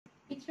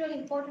really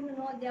important to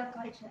know their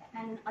culture.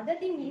 And other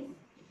thing is,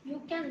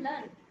 you can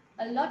learn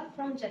a lot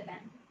from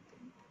Japan.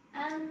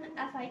 And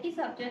as IT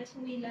subjects,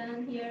 we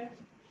learn here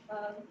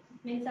uh,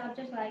 many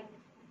subjects like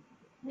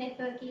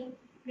networking,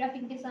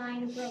 graphic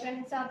design,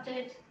 programming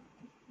subjects,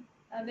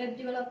 web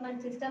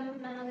development, system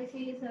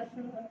analysis,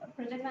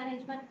 project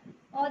management,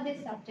 all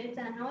these subjects.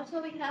 And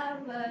also we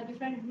have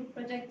different group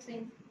projects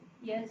in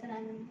years.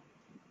 And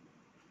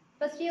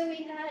first year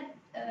we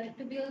had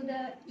to build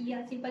a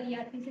simple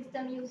ERP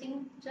system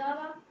using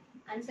Java.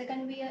 And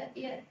second year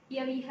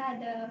we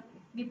had a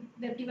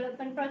web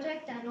development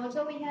project. And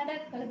also we had a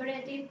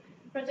collaborative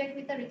project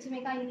with the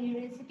Ritsumeikan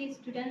University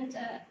students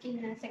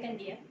in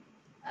second year.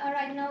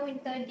 Right now in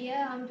third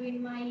year, I'm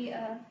doing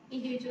my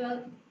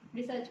individual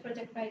research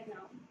project right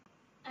now.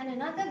 And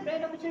another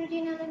great opportunity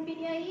in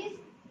LNBTI is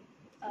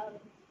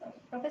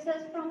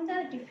professors from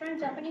the different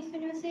Japanese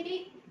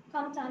university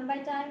come time by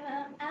time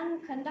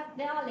and conduct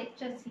their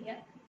lectures here.